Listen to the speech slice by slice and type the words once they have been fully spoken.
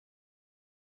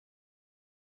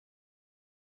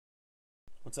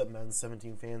What's up, Madden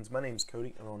 17 fans? My name is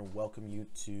Cody, and I want to welcome you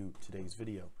to today's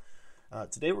video.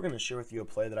 Today we're going to share with you a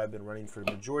play that I've been running for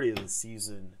the majority of the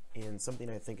season, and something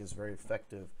I think is very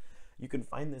effective. You can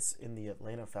find this in the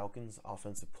Atlanta Falcons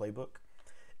offensive playbook.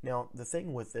 Now, the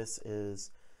thing with this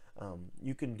is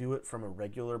you can do it from a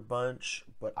regular bunch,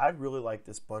 but I really like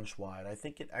this bunch wide. I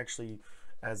think it actually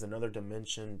adds another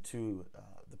dimension to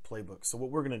the playbook. So what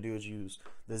we're going to do is use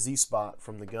the Z spot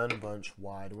from the gun bunch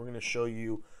wide. We're going to show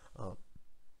you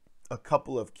a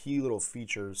couple of key little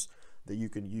features that you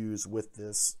can use with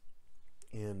this,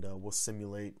 and we'll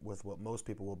simulate with what most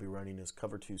people will be running is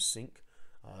cover 2 sink.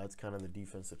 That's kind of the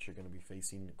defense that you're going to be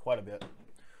facing quite a bit.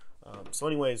 So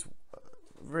anyways,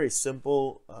 very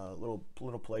simple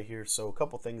little play here. So a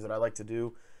couple things that I like to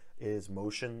do is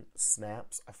motion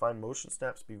snaps. I find motion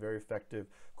snaps to be very effective.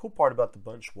 Cool part about the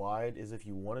bunch wide is if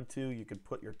you wanted to, you could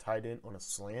put your tight end on a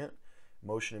slant,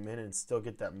 motion him in, and still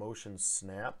get that motion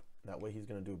snap. That way he's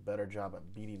going to do a better job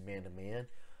at beating man-to-man.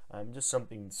 Just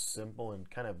something simple and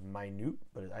kind of minute,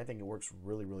 but I think it works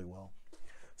really, really well.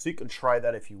 So you can try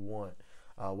that if you want.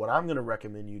 What I'm going to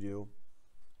recommend you do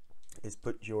is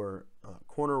put your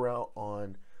corner route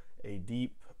on a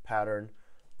deep pattern,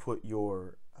 put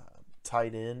your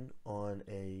tight end on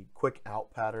a quick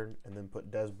out pattern, and then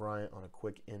put Dez Bryant on a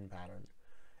quick in pattern.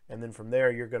 And then from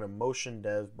there, you're going to motion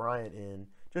Dez Bryant in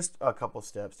just a couple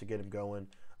steps to get him going.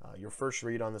 Your first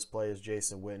read on this play is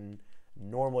Jason Witten.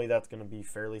 Normally that's going to be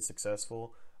fairly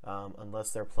successful unless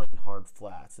they're playing hard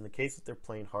flats. In the case that they're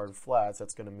playing hard flats,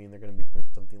 that's going to mean they're going to be doing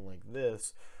something like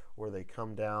this, where they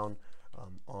come down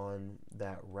on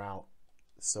that route.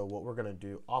 So what we're going to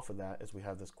do off of that is we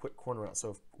have this quick corner route. So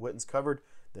if Witten's covered,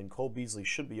 then Cole Beasley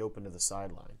should be open to the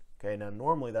sideline. Okay, now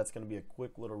normally that's going to be a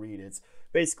quick little read. It's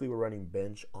basically we're running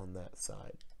bench on that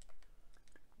side.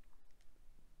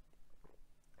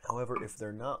 However, if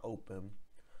they're not open,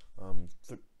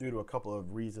 due to a couple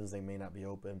of reasons they may not be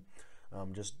open,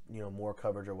 just more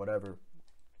coverage or whatever,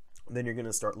 then you're going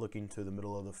to start looking to the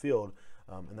middle of the field,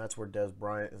 and that's where Dez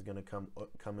Bryant is going to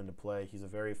come into play. He's a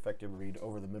very effective read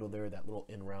over the middle there. That little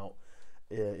in route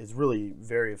is really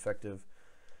very effective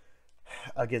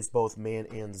against both man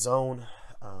and zone.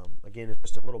 Again, it's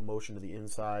just a little motion to the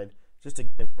inside just to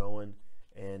get him going.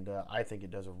 And I think it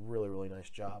does a really, really nice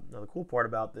job. Now, the cool part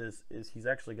about this is he's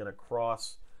actually going to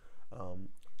cross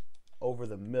over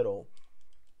the middle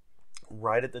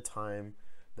right at the time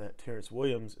that Terrence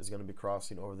Williams is going to be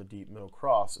crossing over the deep middle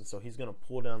cross. And so he's going to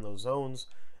pull down those zones.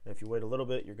 And if you wait a little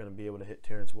bit, you're going to be able to hit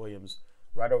Terrence Williams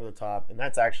right over the top. And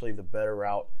that's actually the better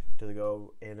route to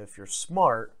go. And if you're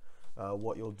smart,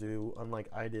 what you'll do, unlike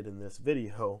I did in this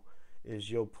video,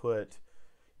 is you'll put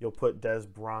Dez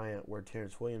Bryant where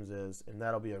Terrence Williams is, and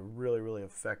that'll be a really, really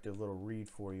effective little read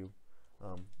for you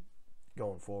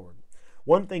going forward.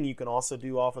 One thing you can also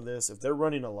do off of this, if they're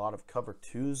running a lot of cover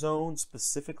 2 zone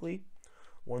specifically,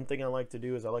 one thing I like to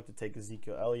do is I like to take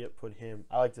Ezekiel Elliott,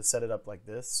 I like to set it up like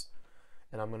this,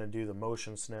 and I'm going to do the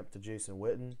motion snap to Jason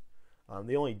Witten.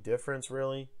 The only difference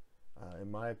really,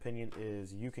 in my opinion,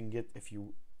 is you can get,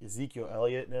 Ezekiel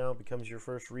Elliott now becomes your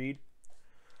first read,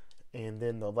 and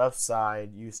then the left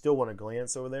side, you still want to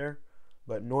glance over there,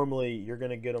 but normally you're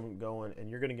going to get them going, and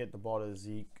you're going to get the ball to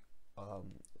Zeke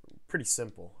pretty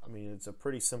simple. I mean, it's a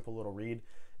pretty simple little read.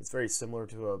 It's very similar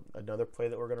to another play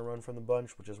that we're going to run from the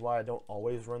bunch, which is why I don't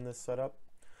always run this setup.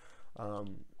 Let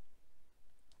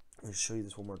me show you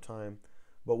this one more time.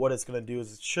 But what it's going to do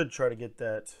is it should try to get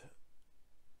that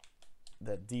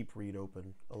deep read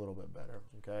open a little bit better,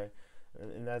 okay?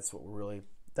 And that's what we're really...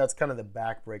 That's kind of the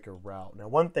backbreaker route. Now,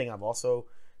 one thing I've also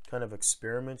kind of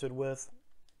experimented with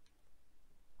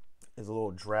is a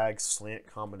little drag slant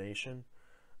combination,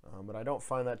 but I don't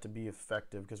find that to be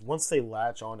effective because once they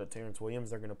latch on to Terrence Williams,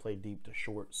 they're going to play deep to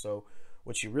short. So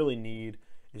what you really need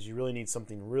is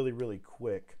something really, really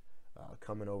quick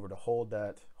coming over to hold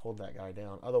that guy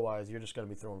down. Otherwise, you're just going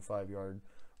to be throwing 5-yard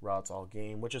routes all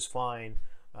game, which is fine.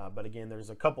 But again, there's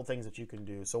a couple things that you can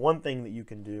do. So one thing that you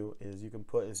can do is you can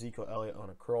put Ezekiel Elliott on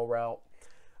a curl route.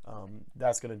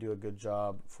 That's going to do a good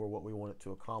job for what we want it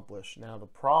to accomplish. Now, the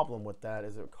problem with that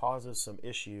is it causes some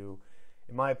issue.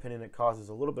 In my opinion, it causes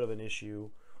a little bit of an issue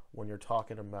when you're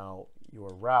talking about your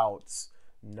routes,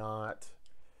 not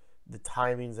the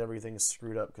timings. Everything's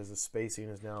screwed up because the spacing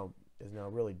is now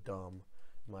really dumb,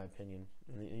 in my opinion.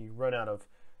 And you run out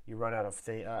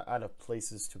of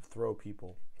places to throw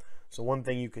people. So one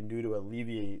thing you can do to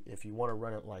alleviate, if you want to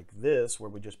run it like this, where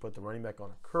we just put the running back on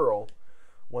a curl,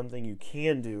 one thing you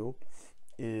can do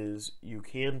is you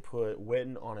can put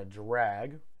Witten on a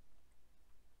drag,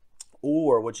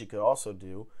 or what you could also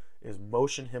do is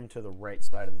motion him to the right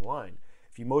side of the line.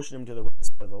 If you motion him to the right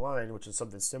side of the line, which is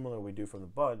something similar we do from the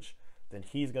bunch, then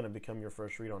he's going to become your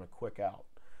first read on a quick out.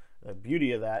 The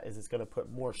beauty of that is it's going to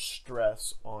put more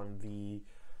stress on the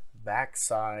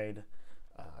backside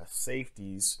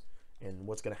safeties, and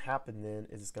what's going to happen then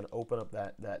is it's going to open up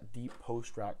that deep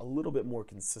post route a little bit more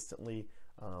consistently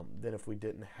than if we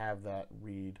didn't have that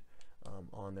read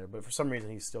on there. But for some reason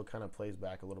he still kind of plays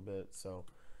back a little bit, so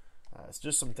it's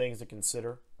just some things to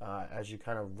consider as you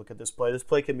kind of look at this play. This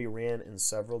play can be ran in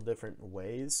several different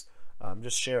ways. I'm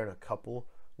just sharing a couple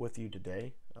with you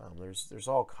today. There's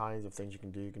all kinds of things you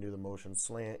can do. You can do the motion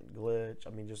slant, glitch.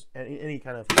 I mean, just any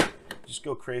kind of, just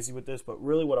go crazy with this. But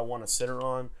really what I want to center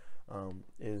on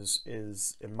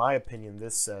is in my opinion,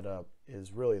 this setup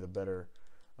is really the better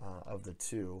of the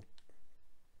two,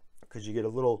 because you get a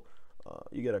little,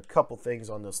 you get a couple things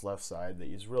on this left side that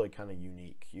is really kind of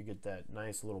unique. You get that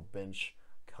nice little bench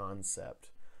concept,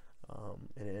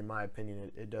 and in my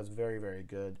opinion, it does very, very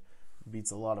good.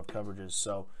 Beats a lot of coverages.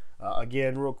 So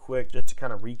again, real quick, just to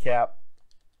kind of recap,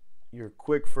 your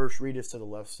quick first read is to the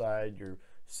left side. Your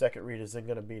second read is then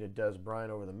going to be to Des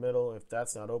Bryant over the middle. If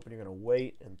that's not open, you're going to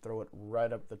wait and throw it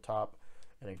right up the top,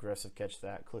 and aggressive catch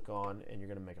that, click on, and you're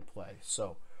going to make a play.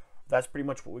 So that's pretty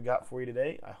much what we got for you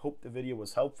today. I hope the video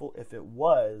was helpful. If it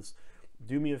was,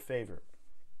 do me a favor.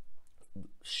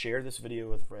 Share this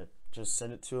video with a friend. Just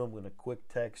send it to them with a quick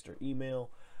text or email.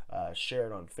 Share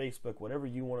it on Facebook, whatever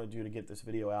you want to do to get this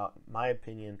video out. In my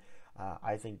opinion,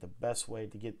 I think the best way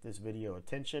to get this video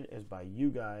attention is by you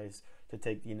guys to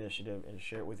take the initiative and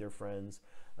share it with your friends.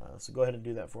 So go ahead and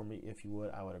do that for me if you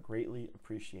would. I would greatly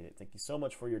appreciate it. Thank you so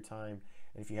much for your time.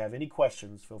 And if you have any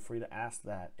questions, feel free to ask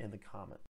that in the comments.